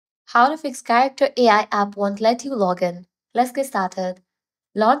How to fix Character AI app won't let you log in. Let's get started.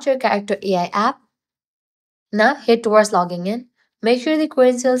 Launch your Character AI app. Now head towards logging in. Make sure the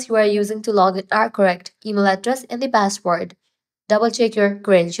credentials you are using to log in are correct, email address and the password. Double check your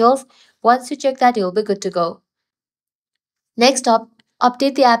credentials. Once you check that, you'll be good to go. Next up,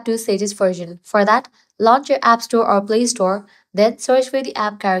 update the app to its latest version. For that, launch your App Store or Play Store, then search for the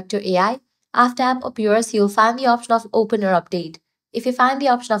app Character AI. After app appears, you'll find the option of Open or Update. If you find the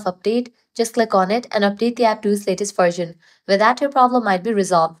option of Update, just click on it and update the app to its latest version. With that, your problem might be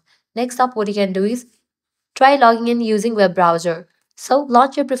resolved. Next up, what you can do is try logging in using web browser. So,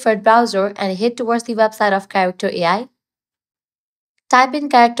 launch your preferred browser and head towards the website of Character AI. Type in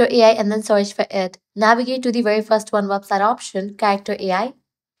Character AI and then search for it. Navigate to the very first one website option, Character AI.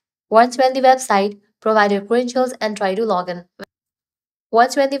 Once you're on the website, provide your credentials and try to log in.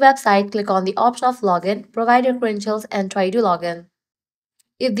 Once you're on the website, click on the option of login, provide your credentials and try to log in.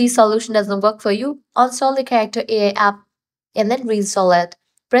 If the solution doesn't work for you, uninstall the Character AI app and then reinstall it.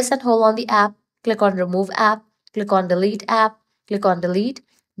 Press and hold on the app, click on Remove App, click on Delete App, click on Delete.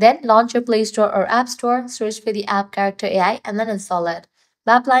 Then launch your Play Store or App Store, search for the app Character AI and then install it.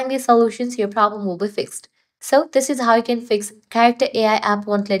 By applying these solutions, your problem will be fixed. So this is how you can fix Character AI app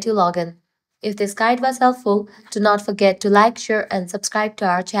won't let you log in. If this guide was helpful, do not forget to like, share and subscribe to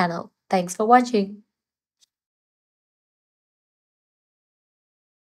our channel. Thanks for watching.